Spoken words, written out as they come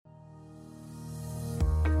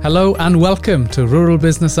Hello and welcome to Rural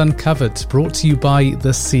Business Uncovered, brought to you by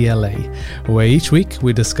the CLA, where each week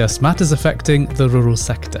we discuss matters affecting the rural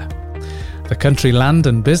sector. The Country Land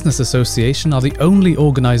and Business Association are the only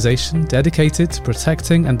organisation dedicated to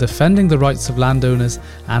protecting and defending the rights of landowners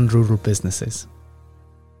and rural businesses.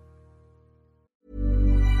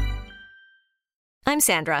 I'm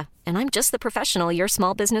Sandra, and I'm just the professional your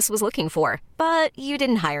small business was looking for. But you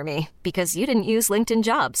didn't hire me because you didn't use LinkedIn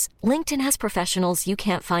Jobs. LinkedIn has professionals you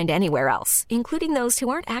can't find anywhere else, including those who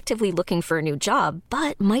aren't actively looking for a new job,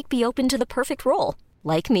 but might be open to the perfect role,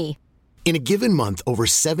 like me. In a given month, over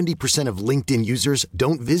 70% of LinkedIn users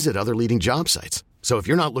don't visit other leading job sites. So if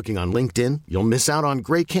you're not looking on LinkedIn, you'll miss out on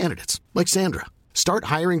great candidates like Sandra. Start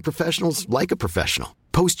hiring professionals like a professional.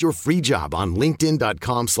 Post your free job on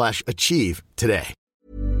linkedin.com/achieve today.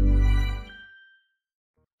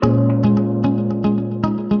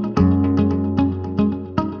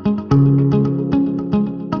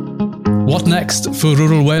 What next for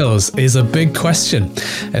rural Wales is a big question,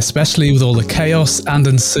 especially with all the chaos and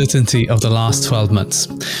uncertainty of the last 12 months.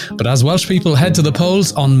 But as Welsh people head to the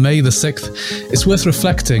polls on May the 6th, it's worth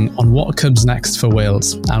reflecting on what comes next for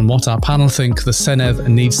Wales and what our panel think the Senedd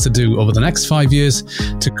needs to do over the next 5 years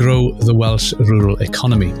to grow the Welsh rural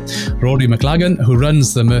economy. Rory McLagan, who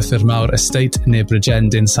runs the Merthyr Mawr estate near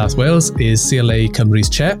Bridgend in South Wales, is CLA Cymru's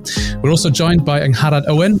chair. We're also joined by Angharad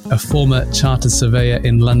Owen, a former chartered surveyor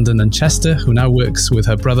in London and Chester, who now works with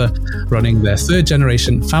her brother running their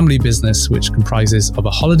third-generation family business, which comprises of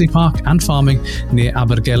a holiday park and farming near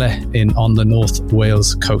Abergele on the North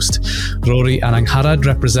Wales coast. Rory and Angharad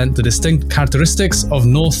represent the distinct characteristics of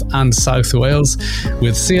North and South Wales,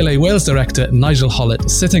 with CLA Wales Director Nigel Hollett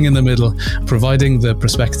sitting in the middle, providing the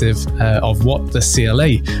perspective of what the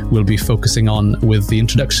CLA will be focusing on with the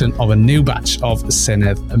introduction of a new batch of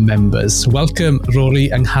Senedd members. Welcome, Rory,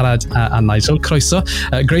 Angharad and Nigel. Croeso.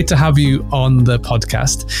 Great to have you on the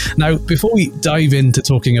podcast. Now, before we dive into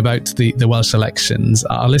talking about the Welsh elections,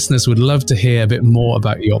 our listeners would love to hear a bit more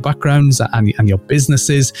about your backgrounds and your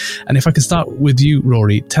businesses. And if I could start with you,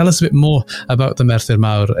 Rory, tell us a bit more about the Merthyr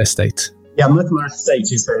Mawr estate. Yeah, Merthyr Mawr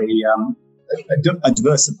estate is a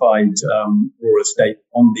diversified rural estate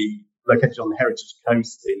located on the Heritage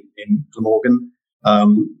Coast in Glamorgan.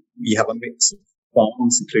 We have a mix of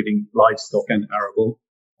farms, including livestock and arable,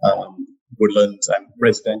 woodland and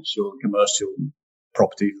residential and commercial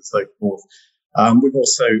properties and so forth. We've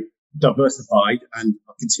also diversified and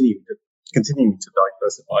are continuing to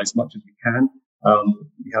diversify as much as we can.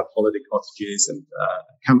 We have holiday cottages and a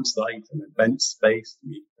campsite and event space.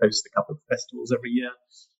 We host a couple of festivals every year.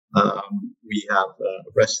 We have a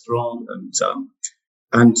restaurant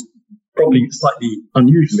and probably slightly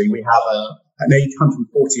unusually, we have an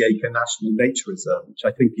 840-acre national nature reserve, which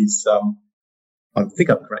I think is I think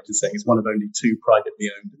I'm correct in saying it's one of only two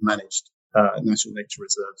privately owned and managed national nature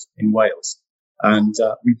reserves in Wales. And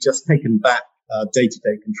we've just taken back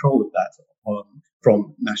day-to-day control of that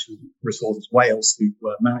from National Resources Wales, who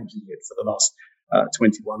were managing it for the last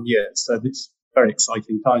 21 years. So it's very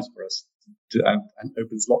exciting times for us and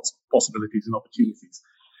opens lots of possibilities and opportunities.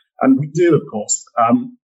 And we do, of course,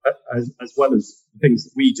 as well as the things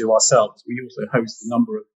that we do ourselves, we also host a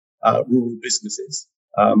number of rural businesses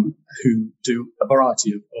who do a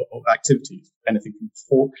variety of activities, anything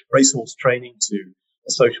from racehorse training to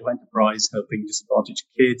a social enterprise helping disadvantaged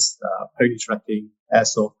kids, pony trekking,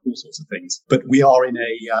 airsoft, all sorts of things. But we are in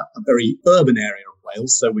a very urban area of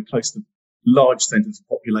Wales, so we're close to large centres of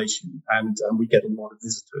population, and we get a lot of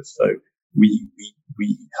visitors. So we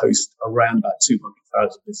host around about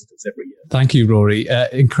 200,000 visitors every year. Thank you, Rory.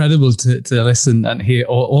 Incredible to listen and hear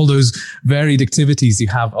all those varied activities you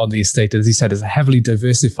have on the estate. As you said, it's a heavily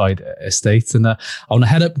diversified estate. And I want to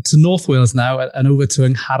head up to North Wales now and over to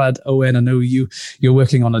Angharad Owen. I know you're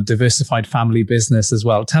working on a diversified family business as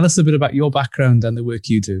well. Tell us a bit about your background and the work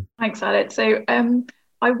you do. Thanks, Alex. So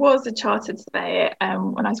I was a chartered surveyor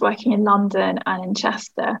when I was working in London and in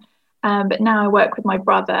Chester. But now I work with my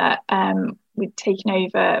brother. We've taken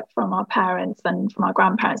over from our parents and from our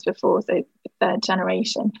grandparents before, so the third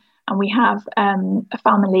generation. And we have a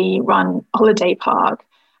family-run holiday park.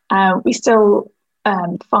 We still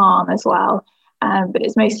farm as well, but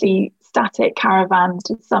it's mostly static caravans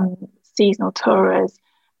with some seasonal tourers.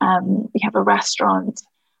 We have a restaurant,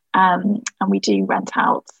 and we do rent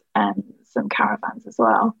out some caravans as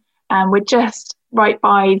well. We're just right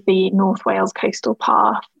by the North Wales coastal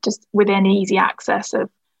path, just within easy access of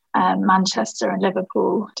Manchester and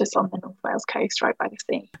Liverpool, just on the North Wales coast, right by the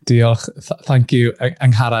sea. Diolch. Thank you,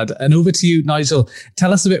 Angharad. And over to you, Nigel.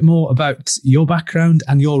 Tell us a bit more about your background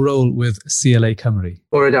and your role with CLA Cymru.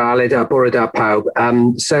 Bore da, Aled, bore da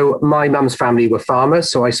pawb. So my mum's family were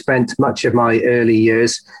farmers, so I spent much of my early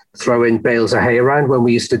years throwing bales of hay around when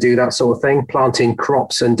we used to do that sort of thing, planting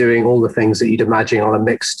crops and doing all the things that you'd imagine on a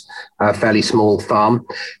mixed, fairly small farm.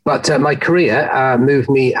 But my career moved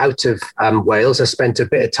me out of Wales. I spent a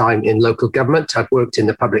bit of time in local government. I've worked in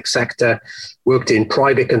the public sector, worked in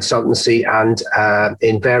private consultancy and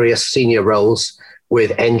in various senior roles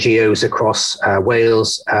with NGOs across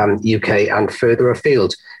Wales, UK and further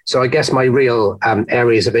afield. So I guess my real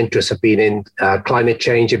areas of interest have been in climate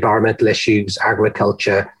change, environmental issues,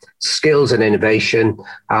 agriculture, skills and innovation.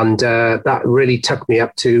 And that really took me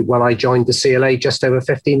up to when I joined the CLA just over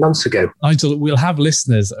 15 months ago. Nigel, we'll have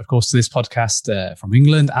listeners, of course, to this podcast from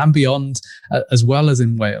England and beyond, as well as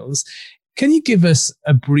in Wales. Can you give us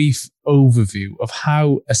a brief overview of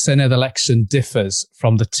how a Senedd election differs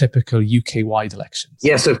from the typical UK-wide elections?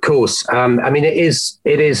 Yes, of course. I mean, it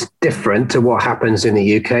is different to what happens in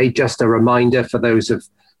the UK. Just a reminder for those of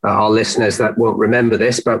our listeners that won't remember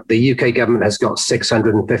this, but the UK government has got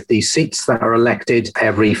 650 seats that are elected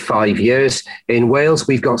every 5 years. In Wales,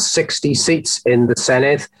 we've got 60 seats in the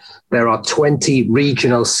Senedd. There are 20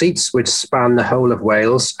 regional seats which span the whole of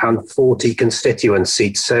Wales and 40 constituent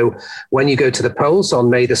seats. So when you go to the polls on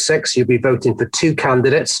May the 6th, you'll be voting for two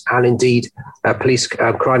candidates and indeed a police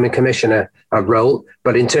crime and commissioner role.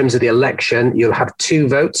 But in terms of the election, you'll have two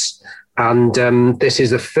votes. And this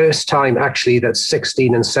is the first time actually that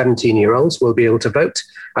 16 and 17-year-olds will be able to vote.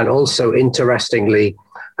 And also, interestingly,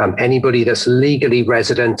 anybody that's legally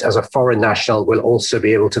resident as a foreign national will also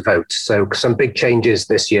be able to vote. So some big changes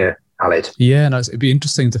this year, Aled. Yeah, no, it'd be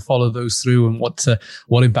interesting to follow those through and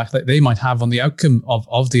what impact that they might have on the outcome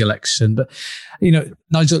of the election. But, you know,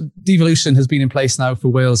 Nigel, devolution has been in place now for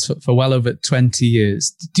Wales for well over 20 years.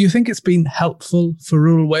 Do you think it's been helpful for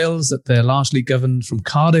rural Wales that they're largely governed from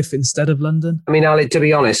Cardiff instead of London? I mean, Aled, to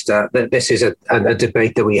be honest, this is a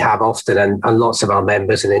debate that we have often, and lots of our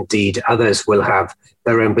members and indeed others will have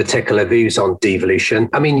their own particular views on devolution.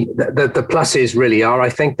 I mean, the pluses really are, I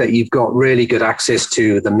think, that you've got really good access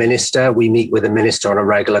to the minister. We meet with the minister on a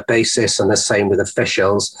regular basis, and the same with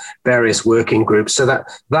officials, various working groups. So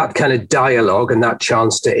that kind of dialogue and that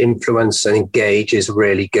chance to influence and engage is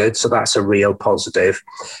really good. So that's a real positive.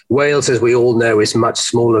 Wales, as we all know, is much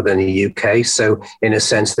smaller than the UK. So in a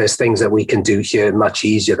sense, there's things that we can do here much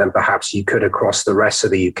easier than perhaps you could across the rest of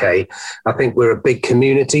the UK. I think we're a big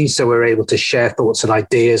community, so we're able to share thoughts and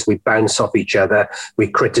ideas. We bounce off each other. We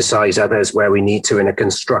criticize others where we need to in a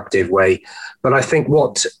constructive way. But I think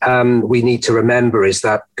what we need to remember is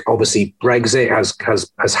that obviously Brexit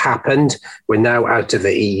has happened. We're now out of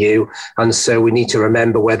the EU. And so we need to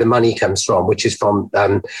remember where the money comes from, which is from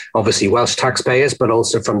obviously Welsh taxpayers, but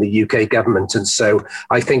also from the UK government. And so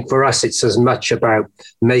I think for us, it's as much about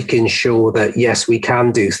making sure that, yes, we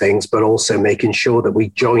can do things, but also making sure that we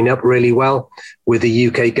join up really well with the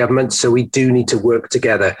UK government. So we do need to work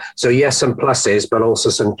together. So yes, some pluses, but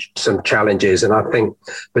also some challenges. And I think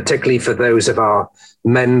particularly for those of our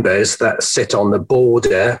members that sit on the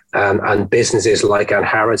border and businesses like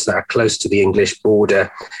Angharad that are close to the English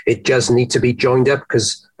border, it does need to be joined up,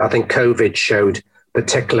 because I think COVID showed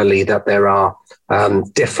particularly that there are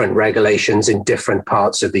different regulations in different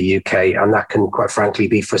parts of the UK, and that can quite frankly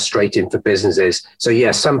be frustrating for businesses. So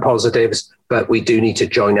yes, some positives, but we do need to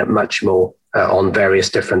join up much more on various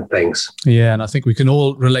different things. Yeah, and I think we can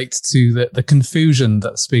all relate to the confusion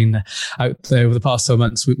that's been out there over the past 12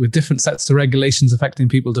 months with different sets of regulations affecting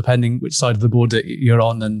people depending which side of the border you're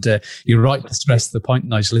on. And you're right to stress the point,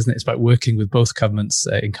 Nigel, isn't it? It's about working with both governments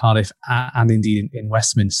in Cardiff and indeed in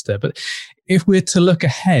Westminster. But if we're to look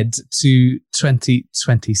ahead to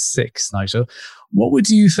 2026, Nigel, what would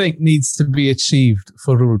you think needs to be achieved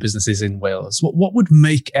for rural businesses in Wales? What would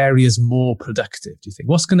make areas more productive, do you think?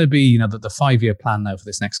 What's going to be, the 5-year plan now for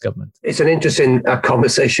this next government? It's an interesting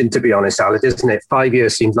conversation, to be honest, Aled, isn't it? 5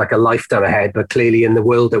 years seems like a lifetime ahead, but clearly in the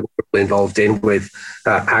world that we're involved in with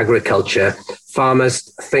agriculture,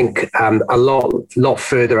 farmers think a lot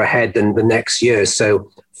further ahead than the next year.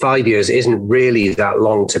 So 5 years isn't really that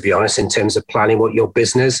long, to be honest, in terms of planning what your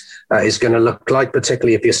business is going to look like,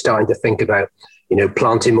 particularly if you're starting to think about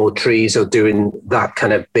planting more trees or doing that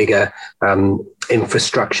kind of bigger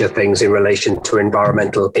infrastructure things in relation to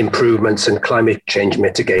environmental improvements and climate change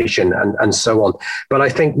mitigation and so on. But I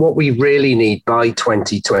think what we really need by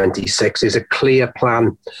 2026 is a clear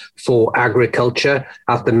plan for agriculture.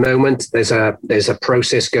 At the moment, there's a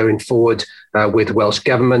process going forward with Welsh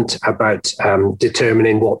Government about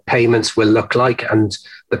determining what payments will look like, and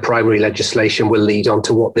the primary legislation will lead on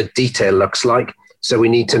to what the detail looks like. So we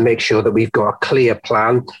need to make sure that we've got a clear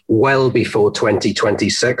plan well before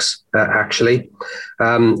 2026, actually.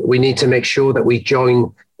 We need to make sure that we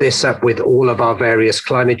join this up with all of our various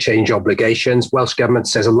climate change obligations. Welsh Government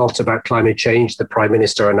says a lot about climate change. The Prime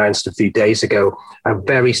Minister announced a few days ago a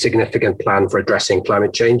very significant plan for addressing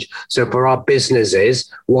climate change. So for our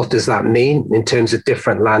businesses, what does that mean in terms of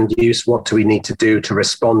different land use? What do we need to do to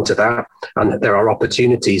respond to that? And there are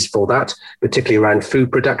opportunities for that, particularly around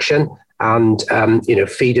food production and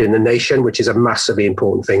feeding the nation, which is a massively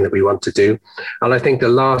important thing that we want to do. And I think the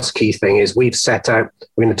last key thing is we've set out,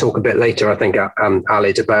 we're going to talk a bit later, I think,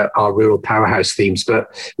 Aled, about our rural powerhouse themes,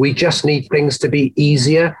 but we just need things to be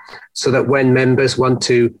easier so that when members want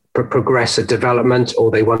to progress a development,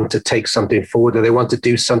 or they want to take something forward, or they want to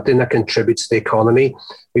do something that contributes to the economy,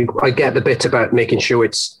 I get the bit about making sure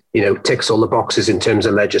it's, ticks all the boxes in terms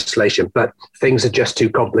of legislation, but things are just too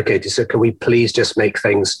complicated. So can we please just make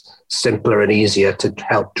things simpler and easier to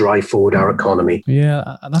help drive forward our economy?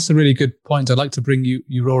 Yeah, that's a really good point. I'd like to bring you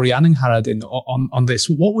Rory and Angharad in on this.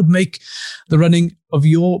 What would make the running of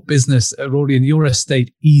your business, Rory, and your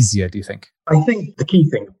estate easier, do you think? I think the key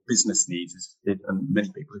thing business needs is, and many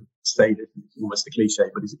people say this, it's almost a cliche,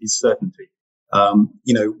 but is certainty.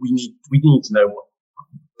 We need to know what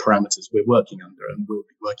parameters we're working under, and we'll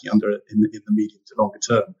be working under in the medium to longer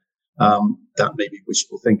term. That may be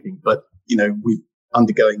wishful thinking, but we're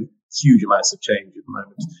undergoing huge amounts of change at the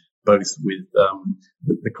moment, both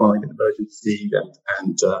with the climate emergency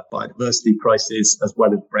and biodiversity crisis, as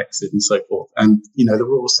well as Brexit and so forth. And the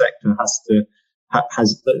rural sector has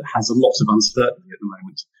a lot of uncertainty at the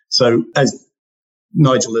moment. So as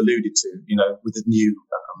Nigel alluded to, with the new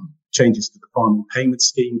changes to the farming payment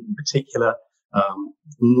scheme in particular,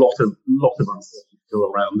 lot of uncertainty still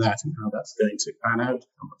around that and how that's going to pan out,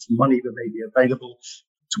 how much money there may be available,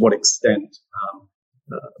 to what extent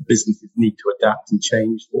businesses need to adapt and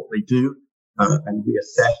change what they do and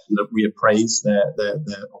reassess and reappraise their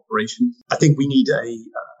operations. I think we need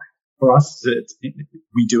for us,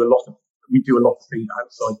 we do a lot of things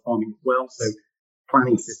outside farming as well. So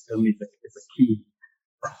planning system is a key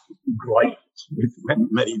gripe with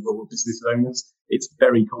many rural business owners. It's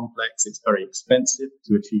very complex. It's very expensive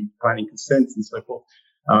to achieve planning consent and so forth.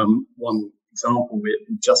 One example, we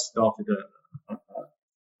just started a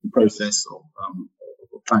process of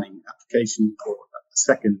a planning application for a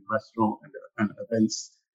second restaurant and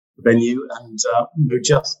events venue, and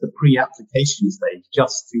just the pre-application stage,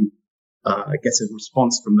 just to get a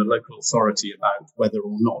response from the local authority about whether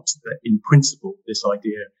or not, in principle, this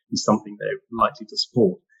idea is something they're likely to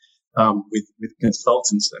support. With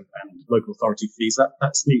consultants and local authority fees,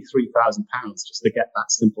 that's nearly £3,000 just to get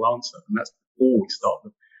that simple answer, and that's before we start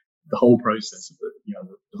the whole process of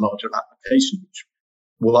the larger application, which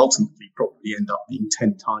will ultimately probably end up being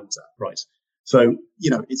 10 times that price. So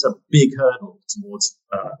it's a big hurdle towards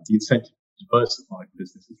the incentive to diversify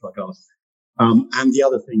businesses like ours. And the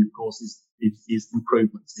other thing, of course, is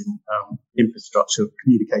improvements in infrastructure,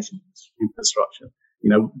 communication infrastructure.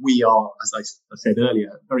 We are, as I said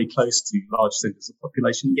earlier, very close to large centres of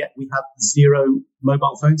population, yet we have zero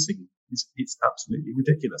mobile phone signal. It's absolutely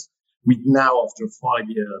ridiculous. We now, after a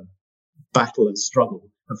 5-year battle and struggle,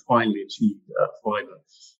 have finally achieved fibre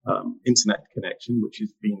internet connection, which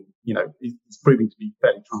has been, it's proving to be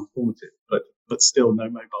fairly transformative, but still no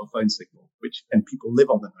mobile phone signal, and people live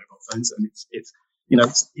on their mobile phones, and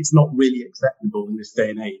it's not really acceptable in this day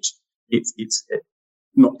and age. It's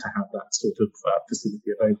not to have that sort of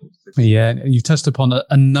facility available. Yeah, you've touched upon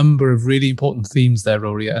a number of really important themes there,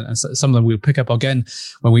 Rory, and some of them we'll pick up again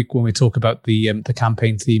when we talk about the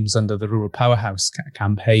campaign themes under the Rural Powerhouse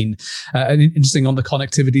campaign. And interesting on the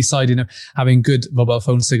connectivity side, having good mobile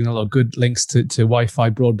phone signal or good links to Wi-Fi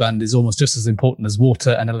broadband is almost just as important as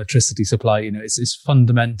water and electricity supply. It's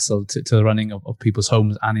fundamental to the running of people's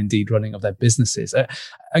homes and indeed running of their businesses.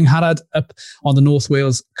 Angharad, up on the North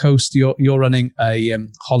Wales coast, you're running a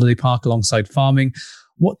holiday park alongside farming.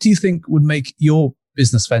 What do you think would make your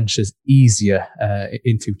business ventures easier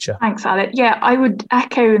in future? Thanks, Aled. Yeah, I would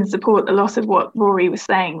echo and support a lot of what Rory was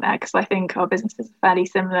saying there, because I think our businesses are fairly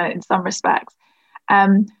similar in some respects.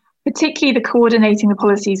 Particularly the coordinating the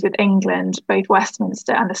policies with England, both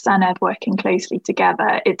Westminster and the Senedd working closely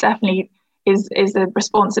together. It definitely is a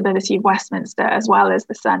responsibility of Westminster as well as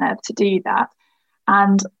the Senedd to do that.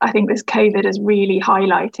 And I think this COVID has really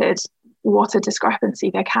highlighted what a discrepancy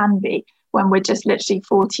there can be when we're just literally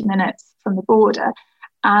 40 minutes from the border.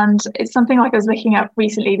 And it's something like I was looking at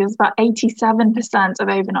recently, there's about 87% of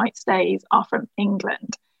overnight stays are from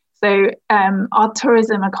England. So our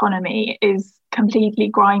tourism economy is completely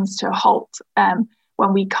grinds to a halt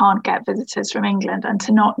when we can't get visitors from England, and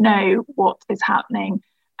to not know what is happening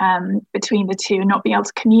between the two and not be able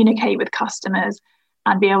to communicate with customers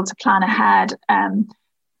and be able to plan ahead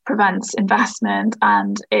prevents investment,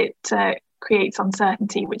 and it creates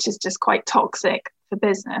uncertainty, which is just quite toxic for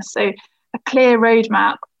business. So a clear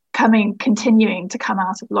roadmap continuing to come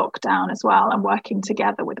out of lockdown as well, and working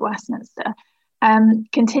together with Westminster,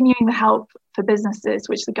 continuing the help for businesses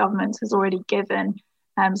which the government has already given,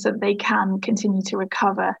 so that they can continue to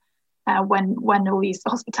recover when all these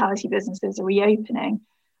hospitality businesses are reopening.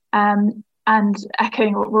 And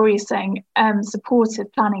echoing what Rory is saying,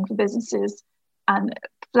 supportive planning for businesses and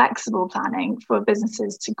flexible planning for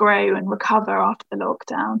businesses to grow and recover after the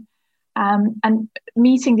lockdown, and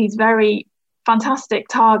meeting these very fantastic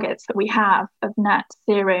targets that we have of net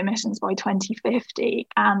zero emissions by 2050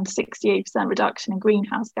 and 68% reduction in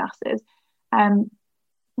greenhouse gases.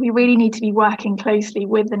 We really need to be working closely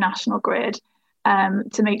with the national grid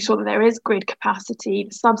to make sure that there is grid capacity,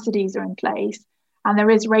 the subsidies are in place, and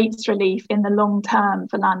there is rates relief in the long term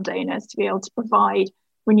for landowners to be able to provide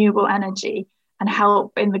renewable energy and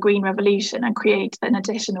help in the green revolution and create an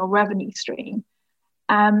additional revenue stream.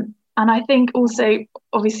 And I think also,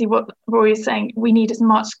 obviously, what Rory is saying, we need as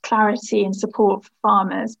much clarity and support for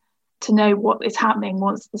farmers to know what is happening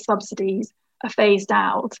once the subsidies are phased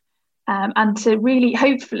out. And to really,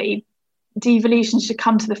 hopefully, devolution should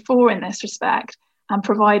come to the fore in this respect and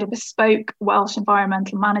provide a bespoke Welsh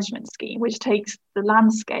environmental management scheme, which takes the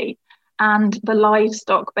landscape and the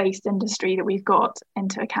livestock-based industry that we've got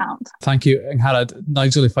into account. Thank you, Angharad.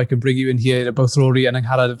 Nigel, if I could bring you in here, both Rory and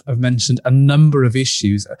Angharad have mentioned a number of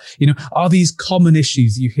issues. Are these common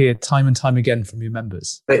issues you hear time and time again from your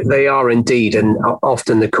members? They are indeed, and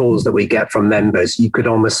often the calls that we get from members, you could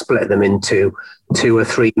almost split them into 2 or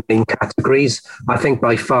 3 main categories. I think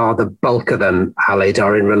by far the bulk of them, Aled,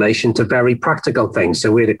 are in relation to very practical things.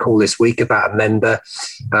 So we had a call this week about a member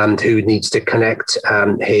who needs to connect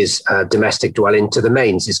his domestic dwelling to the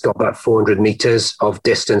mains. He's got about 400 metres of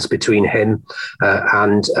distance between him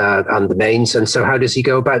and the mains. And so how does he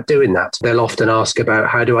go about doing that? They'll often ask about,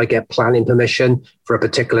 how do I get planning permission for a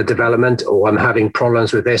particular development, or I'm having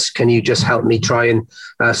problems with this. Can you just help me try and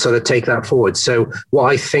sort of take that forward? So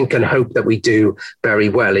what I think and hope that we do very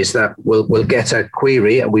well is that we'll get a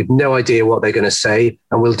query and we've no idea what they're going to say,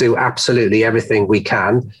 and we'll do absolutely everything we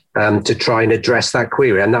can to try and address that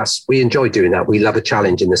query. And we enjoy doing that. We love a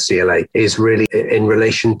challenge in the CLA, is really in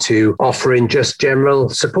relation to offering just general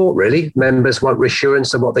support, really. Members want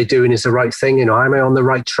reassurance that what they're doing is the right thing. Am I on the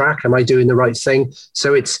right track? Am I doing the right thing?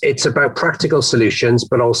 So it's about practical solutions,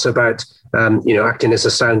 but also about acting as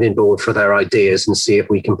a sounding board for their ideas and see if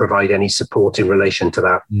we can provide any support in relation to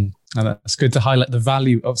that. And it's good to highlight the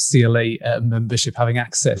value of CLA membership, having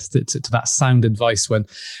access to that sound advice when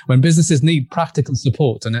businesses need practical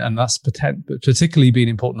support. And that's particularly been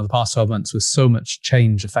important in the past 12 months with so much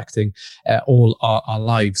change affecting all our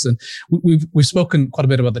lives. And we've spoken quite a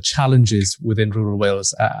bit about the challenges within rural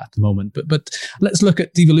Wales at the moment. But let's look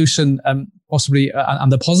at devolution possibly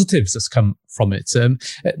and the positives that's come from it.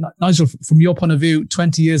 Nigel, from your point of view,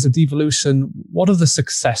 20 years of devolution, what are the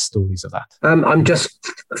success stories of that? I'm just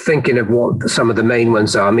thinking of what some of the main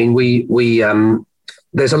ones are. I mean, we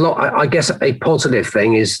there's a lot. I guess a positive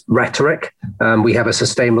thing is rhetoric. We have a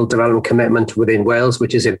sustainable development commitment within Wales,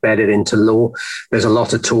 which is embedded into law. There's a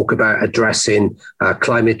lot of talk about addressing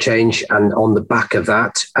climate change, and on the back of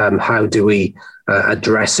that, how do we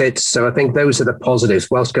address it? So I think those are the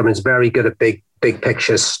positives. Welsh Government's very good at big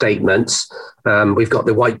picture statements. We've got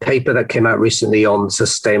the white paper that came out recently on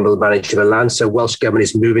sustainable management of land. So Welsh Government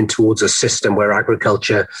is moving towards a system where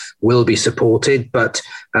agriculture will be supported, but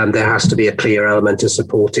there has to be a clear element of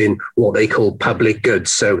supporting what they call public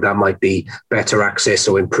goods. So that might be better access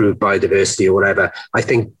or improved biodiversity or whatever. I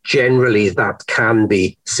think generally that can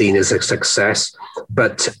be seen as a success.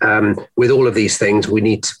 But with all of these things, we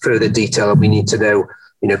need further detail. We need to know,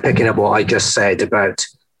 picking up what I just said about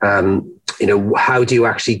how do you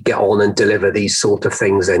actually get on and deliver these sort of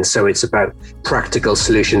things then? So it's about practical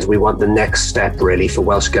solutions. We want the next step really for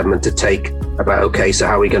Welsh Government to take about, okay, so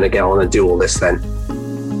how are we going to get on and do all this then?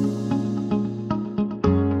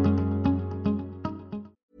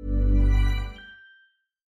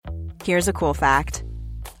 Here's a cool fact.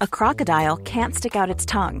 A crocodile can't stick out its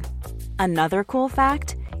tongue. Another cool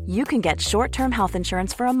fact, you can get short-term health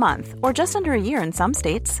insurance for a month or just under a year in some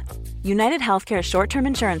states. United Healthcare short-term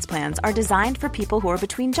insurance plans are designed for people who are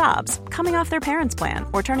between jobs, coming off their parents' plan,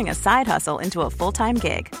 or turning a side hustle into a full-time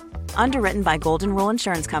gig. Underwritten by Golden Rule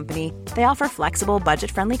Insurance Company, they offer flexible,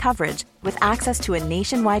 budget-friendly coverage with access to a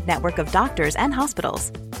nationwide network of doctors and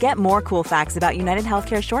hospitals. Get more cool facts about United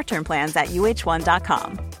Healthcare short-term plans at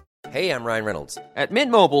uh1.com. Hey, I'm Ryan Reynolds. At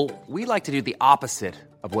Mint Mobile, we like to do the opposite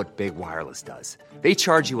of what Big Wireless does. They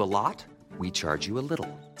charge you a lot, we charge you a little.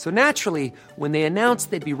 So naturally, when they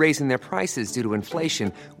announced they'd be raising their prices due to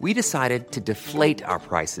inflation, we decided to deflate our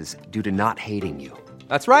prices due to not hating you.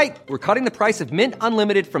 That's right. We're cutting the price of Mint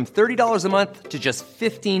Unlimited from $30 a month to just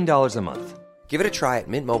 $15 a month. Give it a try at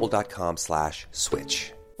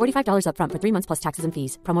mintmobile.com/switch. $45 up front for 3 months plus taxes and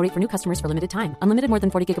fees. Promo rate for new customers for limited time. Unlimited more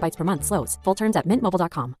than 40 gigabytes per month. Slows full terms at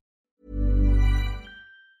mintmobile.com.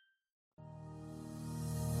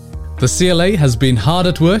 The CLA has been hard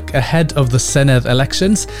at work ahead of the Senedd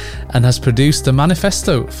elections and has produced a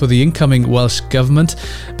manifesto for the incoming Welsh Government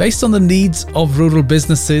based on the needs of rural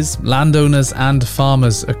businesses, landowners and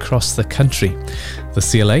farmers across the country. The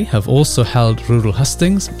CLA have also held rural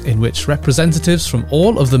hustings in which representatives from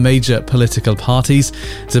all of the major political parties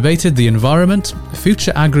debated the environment,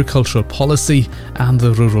 future agricultural policy and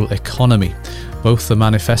the rural economy. Both the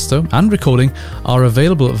manifesto and recording are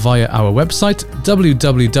available via our website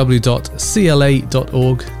www.cla.org.uk.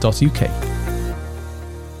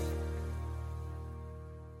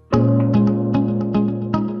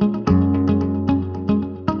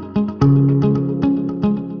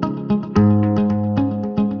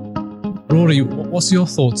 Rory, what's your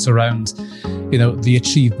thoughts around, the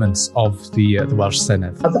achievements of the Welsh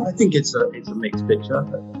Senedd? I think it's a mixed picture.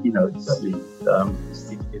 Certainly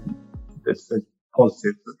there's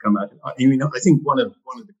positives that come out. I think one of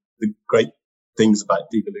the great things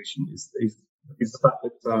about devolution is the fact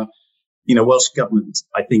that Welsh government,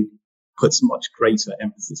 I think, puts much greater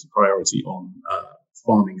emphasis and priority on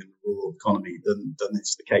farming and rural economy than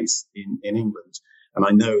is the case in England. And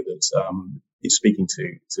I know that speaking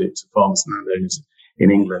to farmers and landowners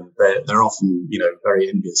in England, they're often very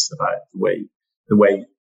envious about the way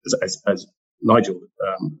as Nigel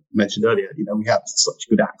mentioned earlier, we have such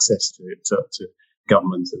good access to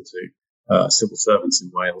government and to civil servants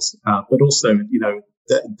in Wales, but also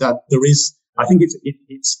that there is, I think it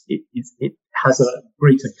has a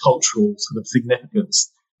greater cultural sort of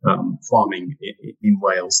significance, farming in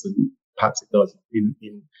Wales than perhaps it does in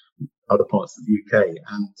other parts of the UK,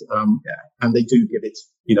 and they do give it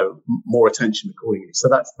more attention accordingly. So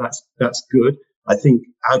that's good. I think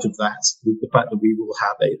out of that, the fact that we will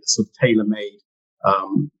have a sort of tailor-made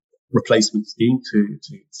replacement scheme to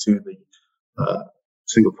the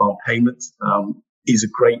single farm payment is a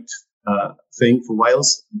great thing for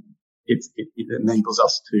Wales. It enables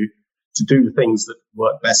us to do the things that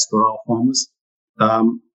work best for our farmers.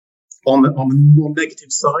 On the more negative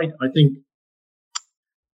side, I think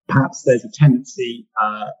perhaps there's a tendency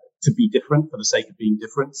to be different for the sake of being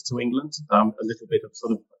different to England. A little bit of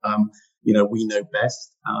sort of we know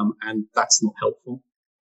best, and that's not helpful.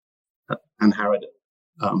 And Harrod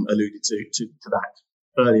alluded to that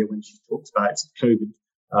earlier when she talked about COVID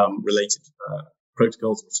related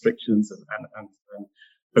protocols, restrictions, and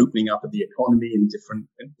opening up of the economy in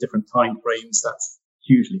different time frames. That's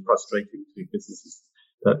hugely frustrating to businesses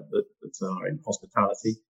that are in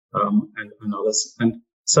hospitality and others. And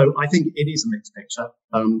so I think it is a mixed picture.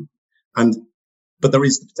 But there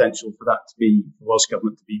is the potential for that to be, the Welsh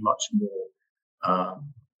Government to be much more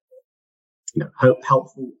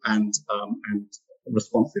helpful and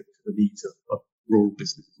responsive to the needs of rural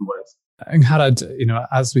businesses in Wales. And Harrod,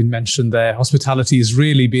 as we mentioned there, hospitality has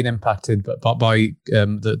really been impacted by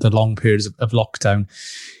the long periods of lockdown.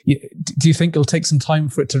 Do you think it'll take some time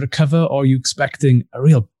for it to recover, or are you expecting a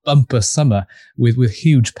real bumper summer with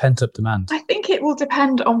huge pent-up demand? I think it will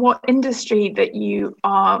depend on what industry that you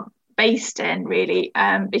are based in, really,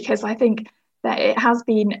 because I think that it has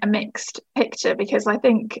been a mixed picture, because I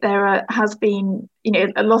think there has been,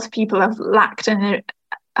 a lot of people have lacked and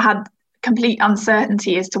had complete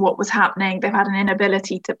uncertainty as to what was happening. They've had an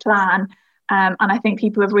inability to plan. And I think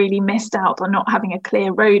people have really missed out on not having a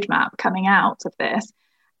clear roadmap coming out of this.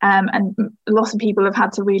 And a lot of people have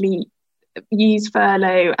had to really use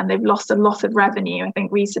furlough, and they've lost a lot of revenue. I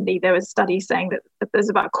think recently there was studies saying that there's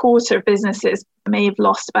about a quarter of businesses may have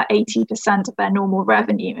lost about 80% of their normal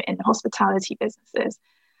revenue in hospitality businesses.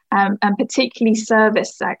 And particularly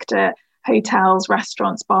service sector, hotels,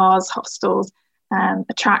 restaurants, bars, hostels,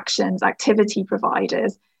 attractions, activity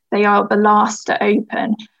providers, they are the last to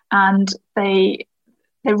open, and they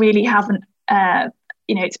really haven't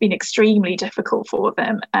it's been extremely difficult for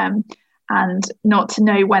them. And not to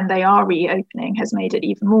know when they are reopening has made it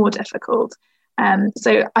even more difficult.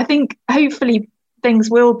 So I think hopefully things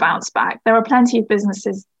will bounce back. There are plenty of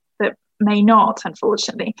businesses that may not,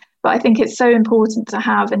 unfortunately, but I think it's so important to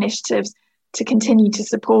have initiatives to continue to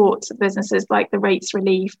support businesses like the rates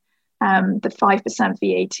relief, the 5%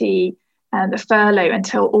 VAT, and the furlough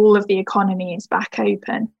until all of the economy is back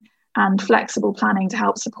open, and flexible planning to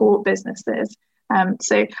help support businesses.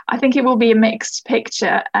 So I think it will be a mixed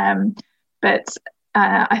picture, but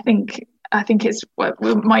I think it's, well,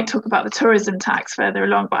 we might talk about the tourism tax further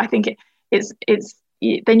along, but I think it's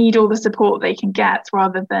they need all the support they can get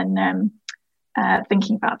rather than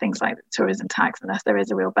thinking about things like the tourism tax unless there is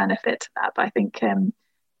a real benefit to that. But I think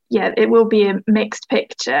it will be a mixed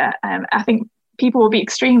picture. I think people will be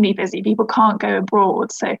extremely busy. People can't go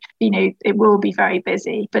abroad, so it will be very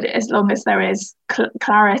busy. But as long as there is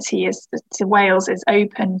clarity as to Wales is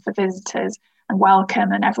open for visitors and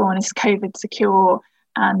welcome, and everyone is COVID secure,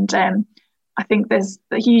 and I think there's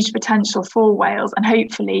a huge potential for Wales, and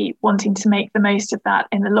hopefully wanting to make the most of that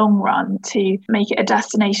in the long run to make it a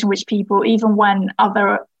destination which people, even when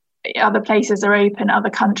other places are open, other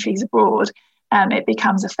countries abroad, it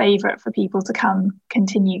becomes a favourite for people to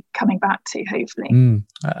continue coming back to, hopefully.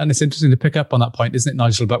 And it's interesting to pick up on that point, isn't it,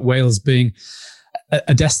 Nigel, about Wales being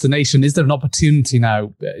a destination? Is there an opportunity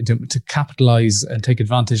now to capitalise and take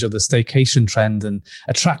advantage of the staycation trend and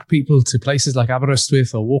attract people to places like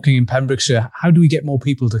Aberystwyth or walking in Pembrokeshire? How do we get more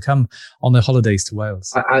people to come on their holidays to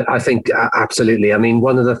Wales? I think absolutely. I mean,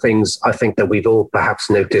 one of the things I think that we've all perhaps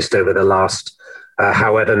noticed over the last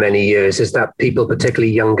however many years is that people,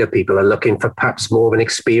 particularly younger people, are looking for perhaps more of an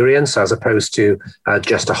experience as opposed to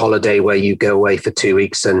just a holiday where you go away for 2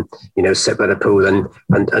 weeks and, sit by the pool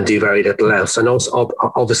and do very little else. And also,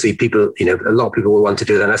 obviously, people, a lot of people will want to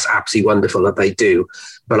do that. And that's absolutely wonderful that they do.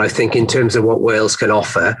 But I think in terms of what Wales can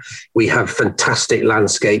offer, we have fantastic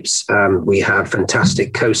landscapes. We have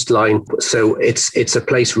fantastic coastline. So it's a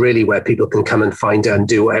place really where people can come and find and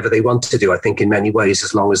do whatever they want to do, I think, in many ways,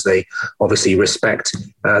 as long as they obviously respect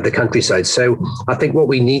the countryside. So I think what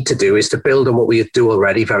we need to do is to build on what we do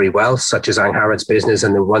already very well, such as Angharad business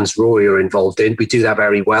and the ones Rory are involved in. We do that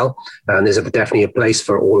very well. And there's definitely a place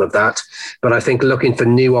for all of that. But I think looking for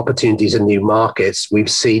new opportunities and new markets,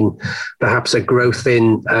 we've seen perhaps a growth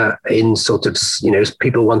in sort of,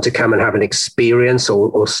 people want to come and have an experience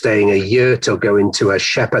or staying a yurt or go into a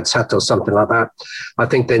shepherd's hut or something like that. I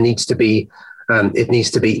think there needs to be it needs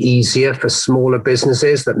to be easier for smaller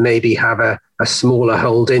businesses that maybe have a smaller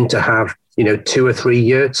holding to have 2 or 3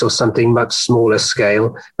 yurts or something much smaller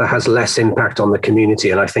scale that has less impact on the community.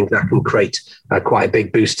 And I think that can create quite a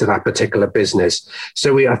big boost to that particular business.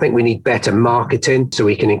 So I think we need better marketing so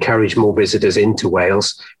we can encourage more visitors into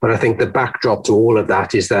Wales. But I think the backdrop to all of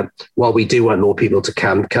that is that while we do want more people to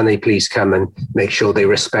come, can they please come and make sure they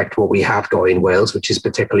respect what we have got in Wales, which is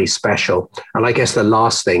particularly special. And I guess the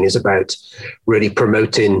last thing is about really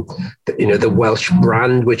promoting the Welsh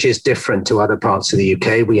brand, which is different to other parts of the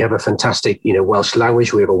UK. We have a fantastic Welsh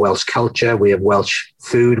language, we have a Welsh culture, we have Welsh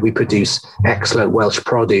food, we produce excellent Welsh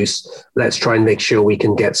produce. Let's try and make sure we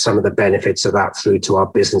can get some of the benefits of that through to our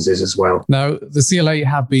businesses as well. Now, the CLA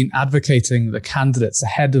have been advocating the candidates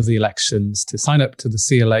ahead of the elections to sign up to the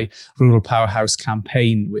CLA Rural Powerhouse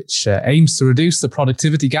campaign, which aims to reduce the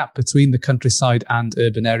productivity gap between the countryside and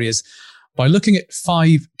urban areas by looking at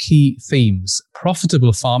 5 key themes: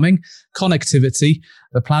 profitable farming, connectivity,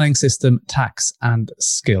 the planning system, tax and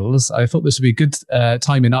skills. I thought this would be a good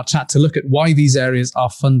time in our chat to look at why these areas are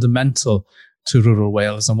fundamental to rural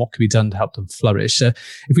Wales and what can be done to help them flourish.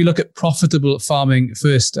 If we look at profitable farming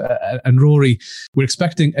first, and Rory, we're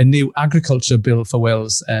expecting a new agriculture bill for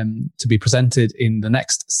Wales to be presented in the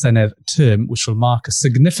next Senedd term, which will mark a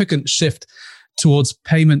significant shift towards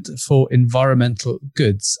payment for environmental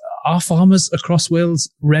goods. Are farmers across Wales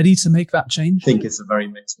ready to make that change? I think it's a very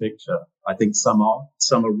mixed picture. I think some are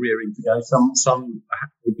rearing to go. Some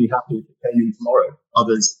would be happy if it came in tomorrow.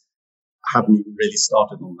 Others haven't even really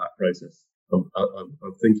started on that process of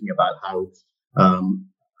thinking about how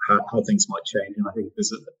things might change. And I think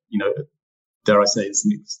there's dare I say, there's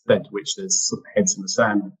an extent to which there's sort of heads in the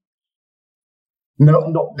sand. No,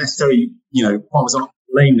 not necessarily, farmers aren't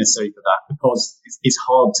blamed necessarily for that, because it's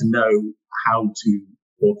hard to know how to,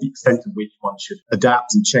 or the extent to which one should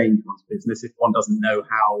adapt and change one's business if one doesn't know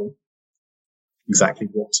how exactly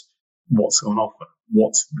what's on offer,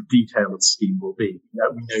 what the detail of the scheme will be. We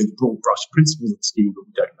know the broad brush principles of the scheme, but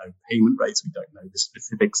we don't know payment rates, we don't know the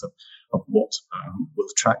specifics of what will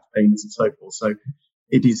attract payments and so forth. So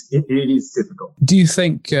it is difficult. Do you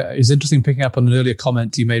think it's interesting picking up on an earlier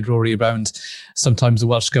comment you made, Rory, around sometimes the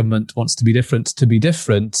Welsh Government wants to be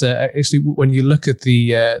different actually, when you look at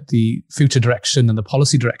the future direction and the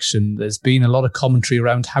policy direction, there's been a lot of commentary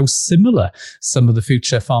around how similar some of the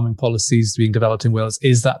future farming policies being developed in Wales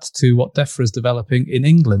is that to what DEFRA is developing in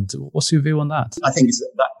England. What's your view on that? I think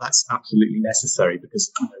that's absolutely necessary,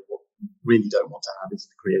 because what we really don't want to have is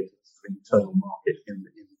to create an internal market in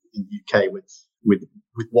the UK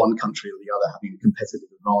with one country or the other having a competitive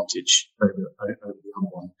advantage over the other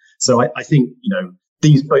one. So I think,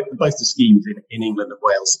 these both the schemes in England and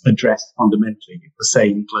Wales address fundamentally the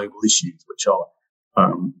same global issues, which are,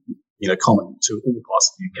 common to all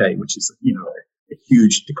parts of the UK, which is, a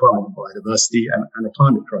huge decline in biodiversity and a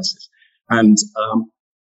climate crisis. And,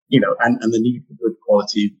 and the need for good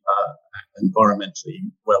quality,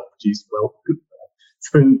 environmentally well-produced,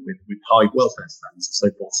 food with high welfare standards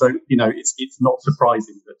and so forth. So, it's not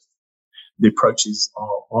surprising that the approaches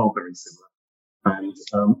are very similar. And,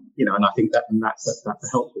 and I think that's a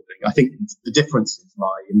helpful thing. I think the differences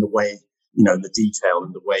lie in the way, the detail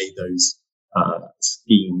and the way those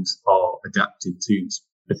schemes are adapted to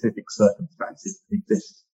specific circumstances that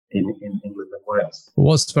exist in England and Wales.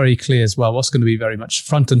 What's very clear as well, what's going to be very much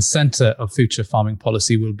front and centre of future farming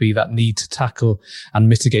policy will be that need to tackle and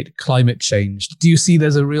mitigate climate change. Do you see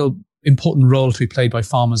there's a real important role to be played by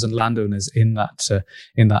farmers and landowners in that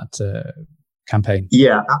campaign?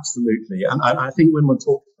 Yeah, absolutely. And I think when one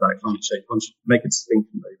talks about climate change, one should make a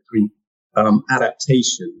distinction between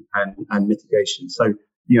adaptation and mitigation. So,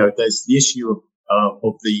 there's the issue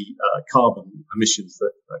of the carbon emissions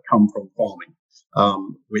that come from farming,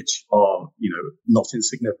 which are, not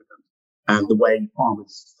insignificant, and the way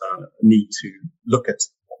farmers need to look at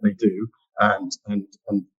what they do and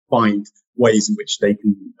find ways in which they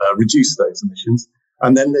can reduce those emissions.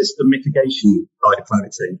 And then there's the mitigation side of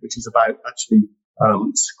climate change, which is about actually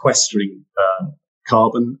sequestering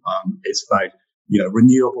carbon. It's about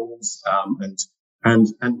renewables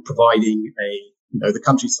and providing the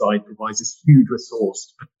countryside provides this huge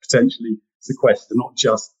resource to potentially sequester not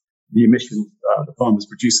just the emissions the farmers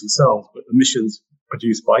produce themselves, but emissions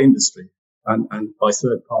produced by industry and by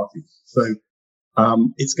third parties. So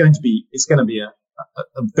it's going to be a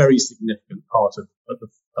very significant part of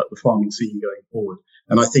the farming scene going forward.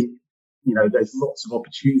 And I think there's lots of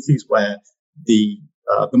opportunities where the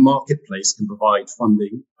marketplace can provide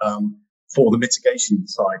funding for the mitigation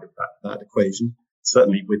side of that equation.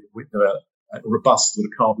 Certainly with a robust sort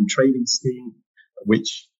of carbon trading scheme,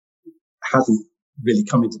 which hasn't really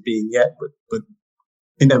come into being yet, but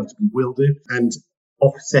inevitably will do, and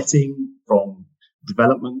offsetting from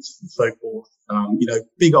developments and so forth.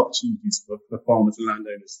 Big opportunities for farmers and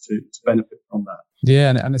landowners to benefit from that.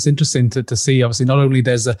 Yeah, and it's interesting to see, obviously, not only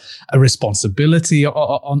there's a responsibility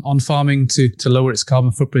on farming to lower its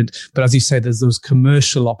carbon footprint, but as you say, there's those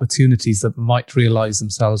commercial opportunities that might realise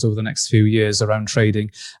themselves over the next few years around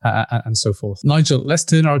trading and so forth. Nigel, let's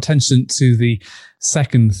turn our attention to the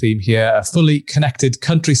second theme here. A fully connected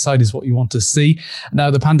countryside is what you want to see.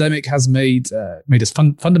 Now, the pandemic has made us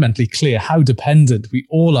fundamentally clear how dependent we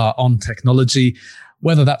all are on technology,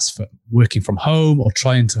 whether that's for working from home or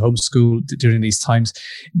trying to homeschool during these times.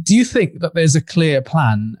 Do you think that there's a clear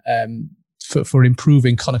plan for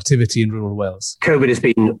improving connectivity in rural Wales? COVID has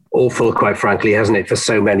been awful, quite frankly, hasn't it, for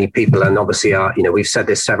so many people? And obviously, we've said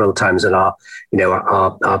this several times, and our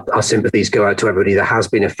sympathies go out to everybody that has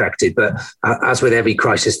been affected. But as with every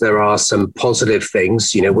crisis, there are some positive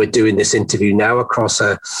things. We're doing this interview now across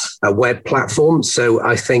a web platform. So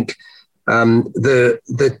I think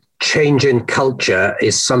the change in culture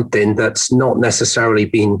is something that's not necessarily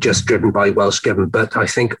been just driven by Welsh Government, but I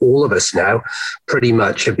think all of us now pretty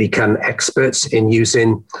much have become experts in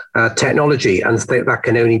using technology, and I think that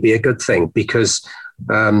can only be a good thing because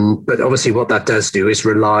but obviously what that does do is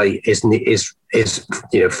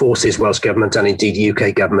forces Welsh Government and indeed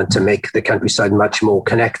UK government to make the countryside much more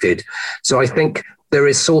connected. So I think there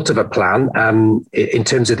is sort of a plan in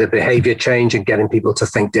terms of the behaviour change and getting people to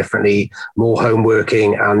think differently, more home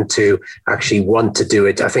working and to actually want to do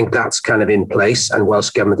it. I think that's kind of in place, and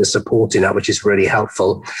Welsh Government is supporting that, which is really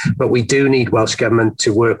helpful. But we do need Welsh Government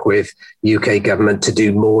to work with UK Government to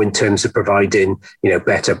do more in terms of providing,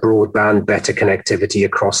 better broadband, better connectivity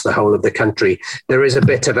across the whole of the country. There is a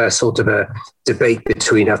bit of a sort of a debate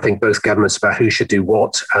between, I think, both governments about who should do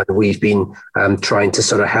what, and we've been trying to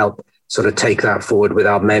sort of help take that forward with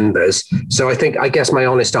our members. So I guess my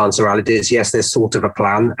honest answer, Aled, is yes, there's sort of a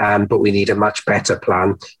plan, but we need a much better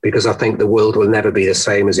plan because I think the world will never be the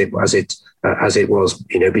same as it as it was,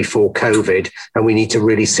 before COVID. And we need to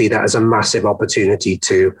really see that as a massive opportunity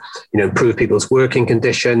to, improve people's working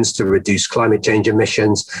conditions, to reduce climate change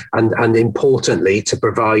emissions, and importantly, to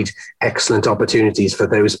provide excellent opportunities for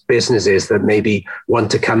those businesses that maybe want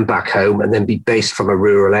to come back home and then be based from a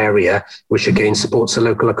rural area, which again supports the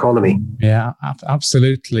local economy. Yeah,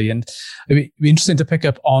 absolutely. And it'd be interesting to pick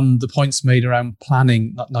up on the points made around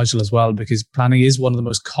planning, Nigel, as well, because planning is one of the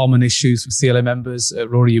most common issues for CLA members.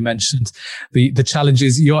 Rory, you mentioned the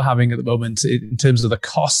challenges you're having at the moment in terms of the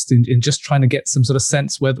cost in just trying to get some sort of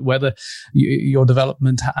sense whether your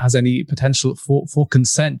development has any potential for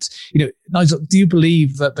consent. Nigel, do you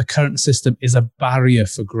believe that the current system is a barrier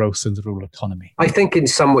for growth in the rural economy? I think in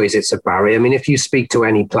some ways it's a barrier. I mean, if you speak to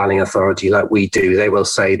any planning authority like we do, they will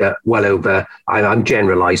say that I'm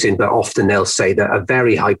generalising, but often they'll say that a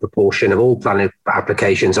very high proportion of all planning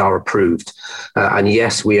applications are approved. And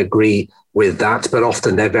yes, we agree with that, but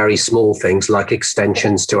often they're very small things like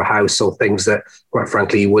extensions to a house or things that, quite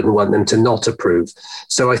frankly, you wouldn't want them to not approve.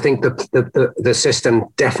 So I think the system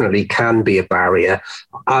definitely can be a barrier.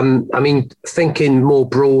 Thinking more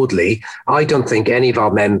broadly, I don't think any of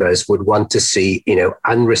our members would want to see,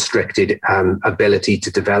 unrestricted ability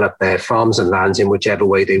to develop their farms and lands in whichever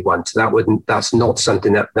way they want. That's not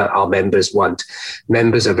something that our members want.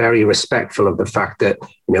 Members are very respectful of the fact that,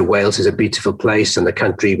 Wales is a beautiful place and the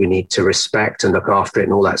country we need to respect and look after it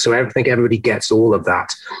and all that. So I think everybody gets all of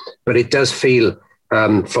that. But it does feel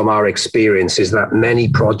from our experiences that many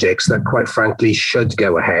projects that quite frankly should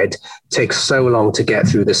go ahead take so long to get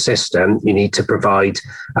through the system. You need to provide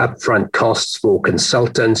upfront costs for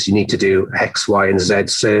consultants. You need to do X, Y, and Z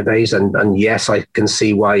surveys. And yes, I can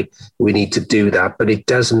see why we need to do that. But it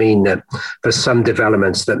does mean that for some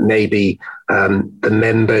developments that maybe the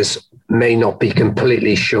members may not be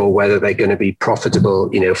completely sure whether they're going to be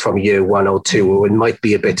profitable, from year 1 or 2, or it might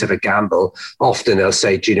be a bit of a gamble. Often they'll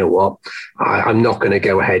say, do you know what, I'm not going to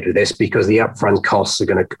go ahead with this because the upfront costs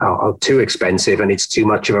are too expensive and it's too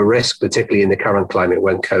much of a risk, particularly in the current climate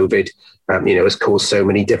when COVID has caused so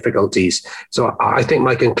many difficulties. So I think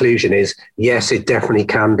my conclusion is, yes, it definitely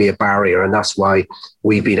can be a barrier. And that's why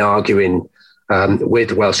we've been arguing with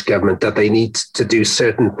the Welsh Government that they need to do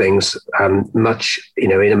certain things in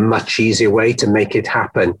a much easier way to make it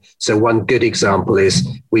happen. So one good example is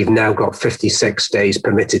we've now got 56 days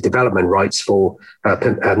permitted development rights for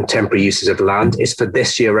temporary uses of land. It's for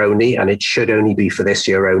this year only, and it should only be for this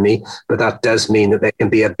year only. But that does mean that there can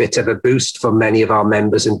be a bit of a boost for many of our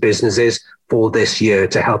members and businesses for this year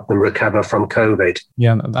to help them recover from COVID.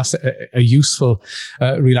 Yeah, that's a useful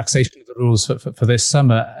relaxation of the rules for this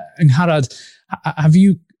summer. And Harad,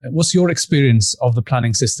 what's your experience of the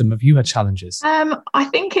planning system? Have you had challenges? I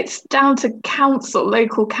think it's down to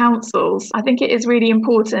local councils. I think it is really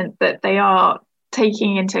important that they are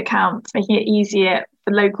taking into account, making it easier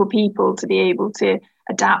for local people to be able to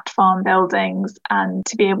adapt farm buildings and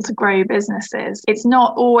to be able to grow businesses. It's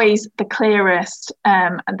not always the clearest,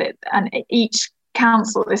 and each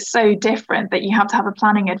council is so different that you have to have a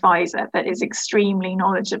planning advisor that is extremely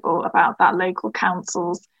knowledgeable about that local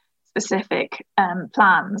council's specific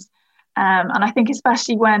plans. And I think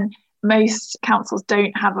especially when most councils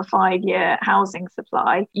don't have a 5-year housing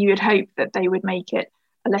supply, you would hope that they would make it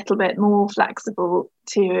a little bit more flexible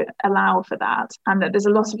to allow for that, and that there's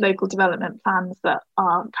a lot of local development plans that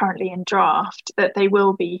are currently in draft that they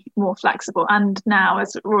will be more flexible. And now,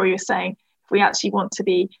 as Rory was saying, if we actually want to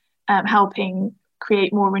be helping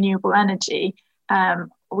create more renewable energy,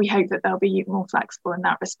 we hope that they'll be more flexible in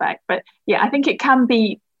that respect. But yeah, I think it can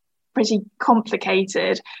be pretty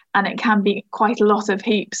complicated and it can be quite a lot of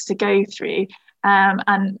hoops to go through.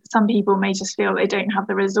 And some people may just feel they don't have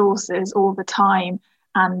the resources or the time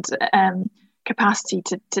and capacity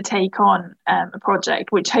to take on a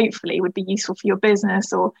project, which hopefully would be useful for your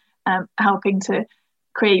business or helping to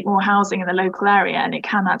create more housing in the local area. And it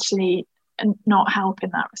can actually not help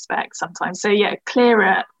in that respect sometimes. So yeah,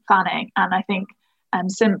 clearer planning and I think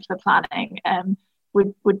simpler planning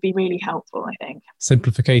would be really helpful, I think.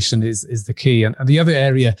 Simplification is the key. And the other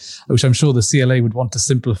area, which I'm sure the CLA would want to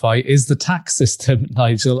simplify, is the tax system,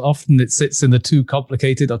 Nigel. Often it sits in the too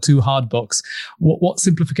complicated or too hard box. What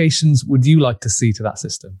simplifications would you like to see to that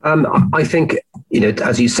system? I think,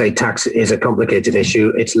 as you say, tax is a complicated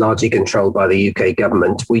issue. It's largely controlled by the UK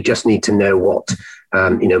government. We just need to know what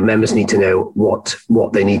members need to know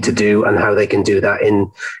what they need to do and how they can do that in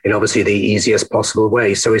obviously the easiest possible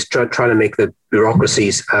way. So it's trying to make the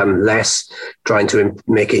bureaucracies less, trying to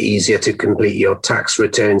make it easier to complete your tax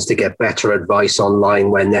returns, to get better advice online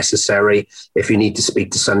when necessary. If you need to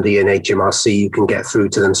speak to somebody in HMRC, you can get through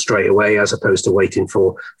to them straight away as opposed to waiting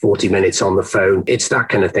for 40 minutes on the phone. It's that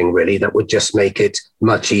kind of thing, really, that would just make it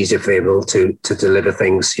much easier for able to deliver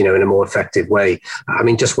things, in a more effective way. I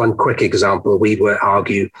mean, just one quick example, we were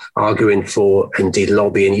arguing for, indeed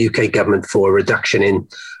lobbying UK government for a reduction in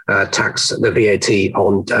tax, the VAT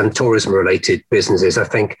on tourism-related businesses. I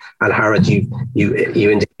think, and Harrod, you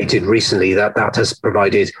indicated recently that has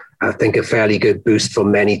provided, I think, a fairly good boost for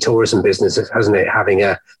many tourism businesses, hasn't it? Having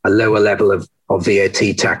a lower level of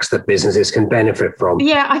VAT tax that businesses can benefit from.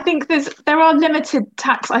 Yeah, I think there are limited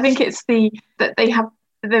tax. I think it's that they have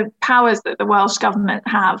the powers that the Welsh government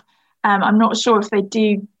have. I'm not sure if they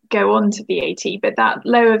do go on to VAT, but that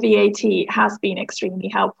lower VAT has been extremely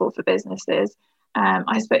helpful for businesses.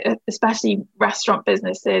 I suppose, especially restaurant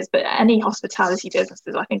businesses, but any hospitality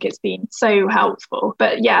businesses, I think it's been so helpful.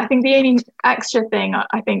 But yeah, I think the only extra thing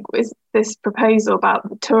I think was this proposal about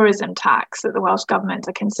the tourism tax that the Welsh government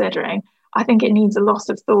are considering. I think it needs a lot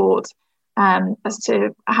of thought as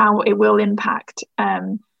to how it will impact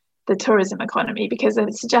the tourism economy, because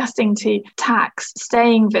it's suggesting to tax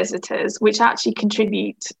staying visitors, which actually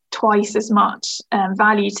contribute twice as much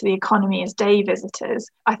value to the economy as day visitors.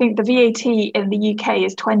 I think the VAT in the UK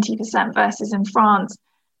is 20% versus in France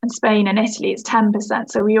and Spain and Italy it's 10%.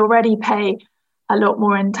 So we already pay a lot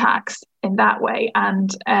more in tax in that way.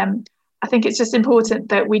 And I think it's just important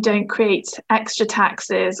that we don't create extra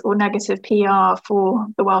taxes or negative PR for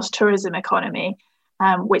the Welsh tourism economy,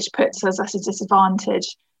 which puts us at a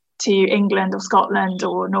disadvantage to England or Scotland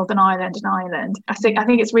or Northern Ireland and Ireland. I think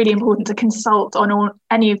it's really important to consult on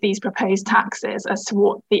any of these proposed taxes as to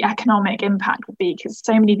what the economic impact would be, because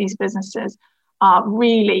so many of these businesses are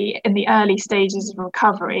really in the early stages of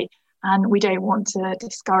recovery, and we don't want to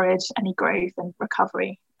discourage any growth and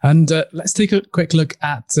recovery. And let's take a quick look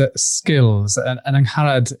at skills. And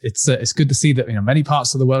Harrod, it's good to see that many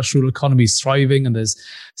parts of the Welsh rural economy is thriving, and there's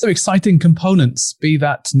some exciting components, be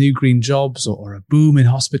that new green jobs or a boom in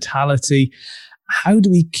hospitality. How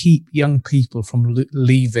do we keep young people from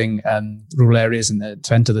leaving rural areas and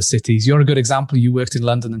to enter the cities? You're a good example. You worked in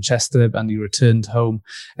London and Chester, and you returned home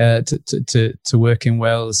to work in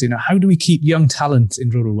Wales. How do we keep young talent in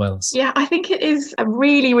rural Wales? Yeah, I think it is a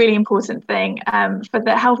really, really important thing for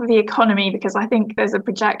the health of the economy, because I think there's a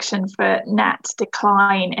projection for net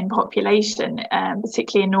decline in population,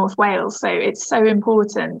 particularly in North Wales. So it's so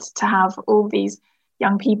important to have all these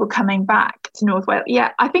young people coming back to North Wales. Yeah,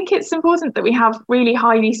 I think it's important that we have really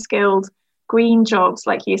highly skilled green jobs,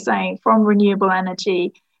 like you're saying, from renewable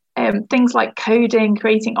energy, things like coding,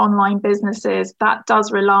 creating online businesses. That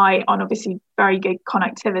does rely on obviously very good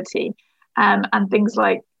connectivity, and things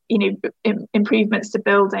like improvements to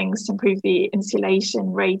buildings to improve the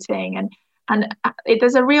insulation rating, and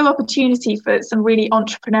there's a real opportunity for some really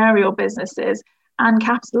entrepreneurial businesses and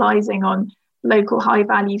capitalising on local high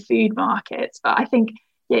value food markets. But I think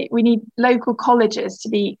we need local colleges to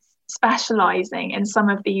be specialising in some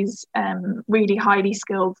of these really highly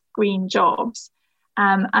skilled green jobs,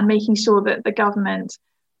 and making sure that the government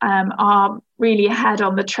are really ahead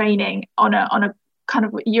on the training on a kind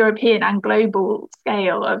of European and global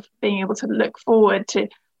scale of being able to look forward to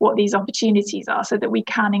what these opportunities are, so that we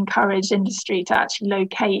can encourage industry to actually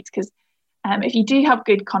locate. Because if you do have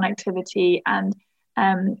good connectivity and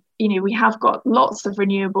we have got lots of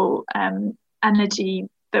renewable energy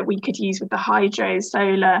that we could use with the hydro,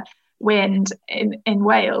 solar, wind in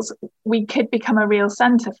Wales, we could become a real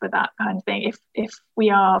centre for that kind of thing if we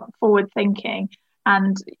are forward thinking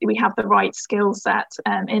and we have the right skill set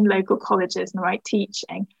in local colleges and the right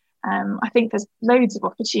teaching. I think there's loads of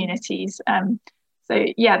opportunities. So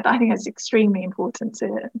yeah, I think it's extremely important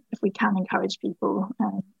if we can encourage people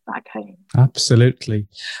back home. Absolutely.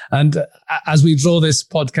 And as we draw this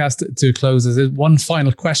podcast to a close, there's one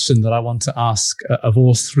final question that I want to ask of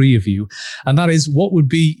all three of you. And that is, what would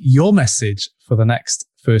be your message for the next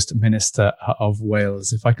First Minister of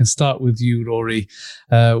Wales? If I can start with you, Rory,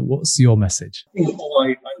 what's your message? I think all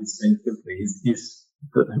I would say simply is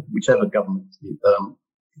that whichever government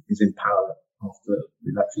is in power after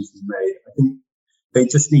the elections is made, I think they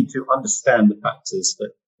just need to understand the factors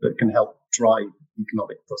that can help drive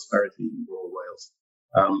economic prosperity in rural Wales,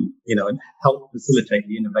 and help facilitate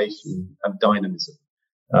the innovation and dynamism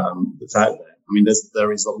that's out there. I mean,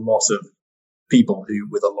 there is a lot of people who,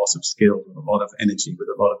 with a lot of skill, a lot of energy, with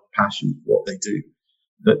a lot of passion for what they do,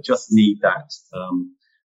 that just need that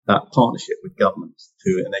partnership with government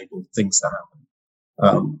to enable things to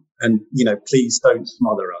happen. And please don't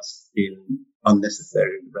smother us in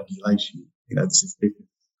unnecessary regulation. this is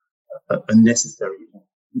a necessary.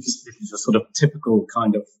 This is a sort of typical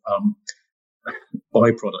kind of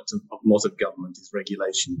byproduct of a lot of government is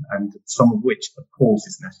regulation, and some of which, of course,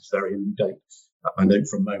 is necessary, and I don't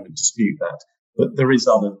for a moment dispute that. But there is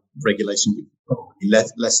other regulation which is probably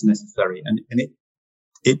less necessary, and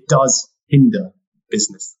it does hinder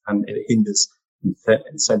business, and it hinders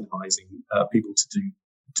incentivizing people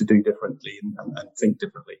to do differently and think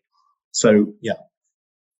differently. So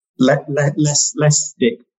less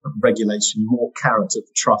stick of regulation, more carrot of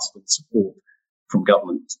trust and support from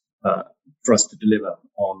government for us to deliver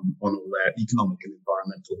on all their economic and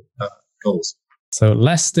environmental goals. So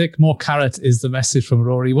less stick, more carrot is the message from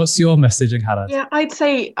Rory. What's your messaging, Harad? Yeah, I'd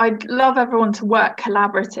say I'd love everyone to work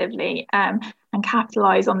collaboratively and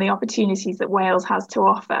capitalise on the opportunities that Wales has to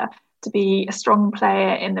offer, to be a strong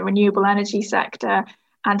player in the renewable energy sector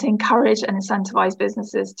and to encourage and incentivise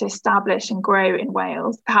businesses to establish and grow in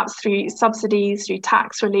Wales, perhaps through subsidies, through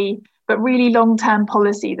tax relief, but really long-term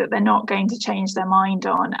policy that they're not going to change their mind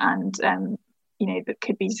on, and that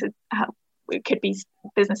could be to help. It could be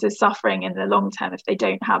businesses suffering in the long term if they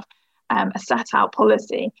don't have a set out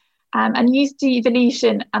policy, and use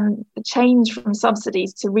devolution and the change from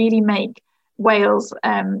subsidies to really make Wales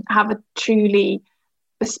have a truly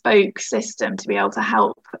bespoke system to be able to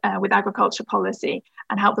help with agriculture policy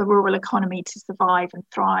and help the rural economy to survive and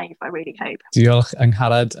thrive, I really hope. Diolch,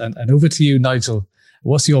 Angharad, and over to you, Nigel.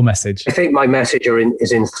 What's your message? I think my message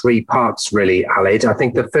is in three parts, really, Aled. I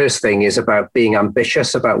think the first thing is about being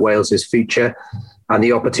ambitious about Wales's future and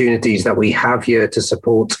the opportunities that we have here to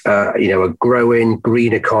support, a growing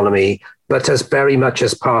green economy, but as very much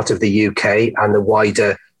as part of the UK and the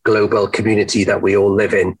wider global community that we all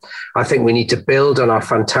live in. I think we need to build on our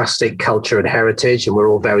fantastic culture and heritage, and we're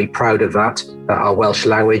all very proud of that. Our Welsh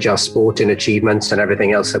language, our sporting achievements, and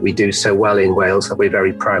everything else that we do so well in Wales that we're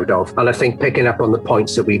very proud of. And I think picking up on the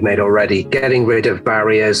points that we've made already, getting rid of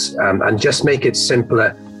barriers and just make it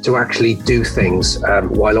simpler to actually do things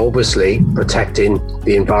while obviously protecting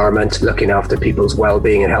the environment, looking after people's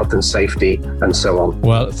well-being and health and safety, and so on.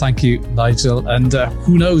 Well, thank you, Nigel. And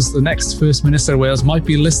who knows, the next First Minister of Wales might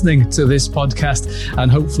be listening to this podcast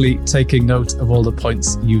and hopefully taking note of all the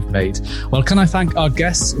points you've made. Well, can I thank our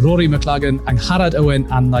guests, Rory McLagan, Angharad Owen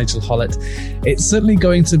and Nigel Hollett. It's certainly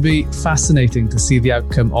going to be fascinating to see the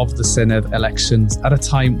outcome of the Senedd elections at a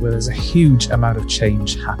time where there's a huge amount of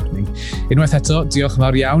change happening. Unwaith eto, diolch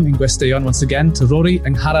fawr iawn in gwesteion once again to Rory,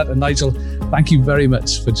 Angharad and Nigel. Thank you very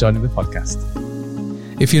much for joining the podcast.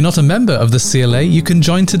 If you're not a member of the CLA, you can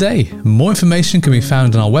join today. More information can be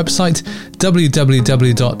found on our website, www.cla.org.uk.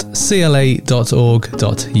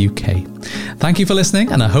 Thank you for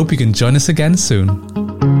listening, and I hope you can join us again soon.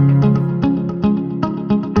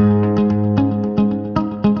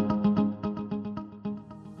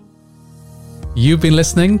 You've been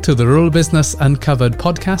listening to the Rural Business Uncovered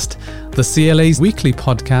podcast, the CLA's weekly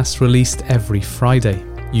podcast released every Friday.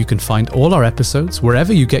 You can find all our episodes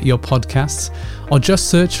wherever you get your podcasts, or just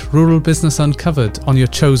search Rural Business Uncovered on your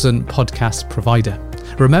chosen podcast provider.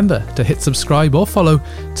 Remember to hit subscribe or follow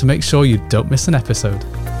to make sure you don't miss an episode.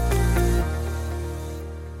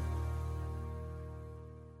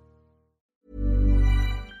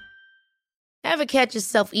 Ever catch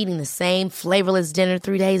yourself eating the same flavorless dinner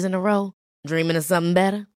 3 days in a row? Dreaming of something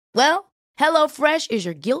better? Well, HelloFresh is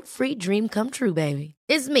your guilt-free dream come true, baby.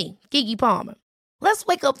 It's me, Keke Palmer. Let's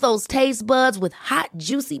wake up those taste buds with hot,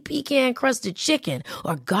 juicy pecan-crusted chicken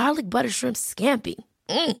or garlic butter shrimp scampi.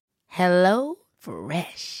 Hello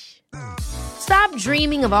Fresh. Stop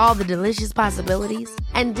dreaming of all the delicious possibilities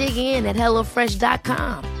and dig in at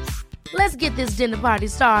HelloFresh.com. Let's get this dinner party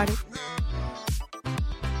started.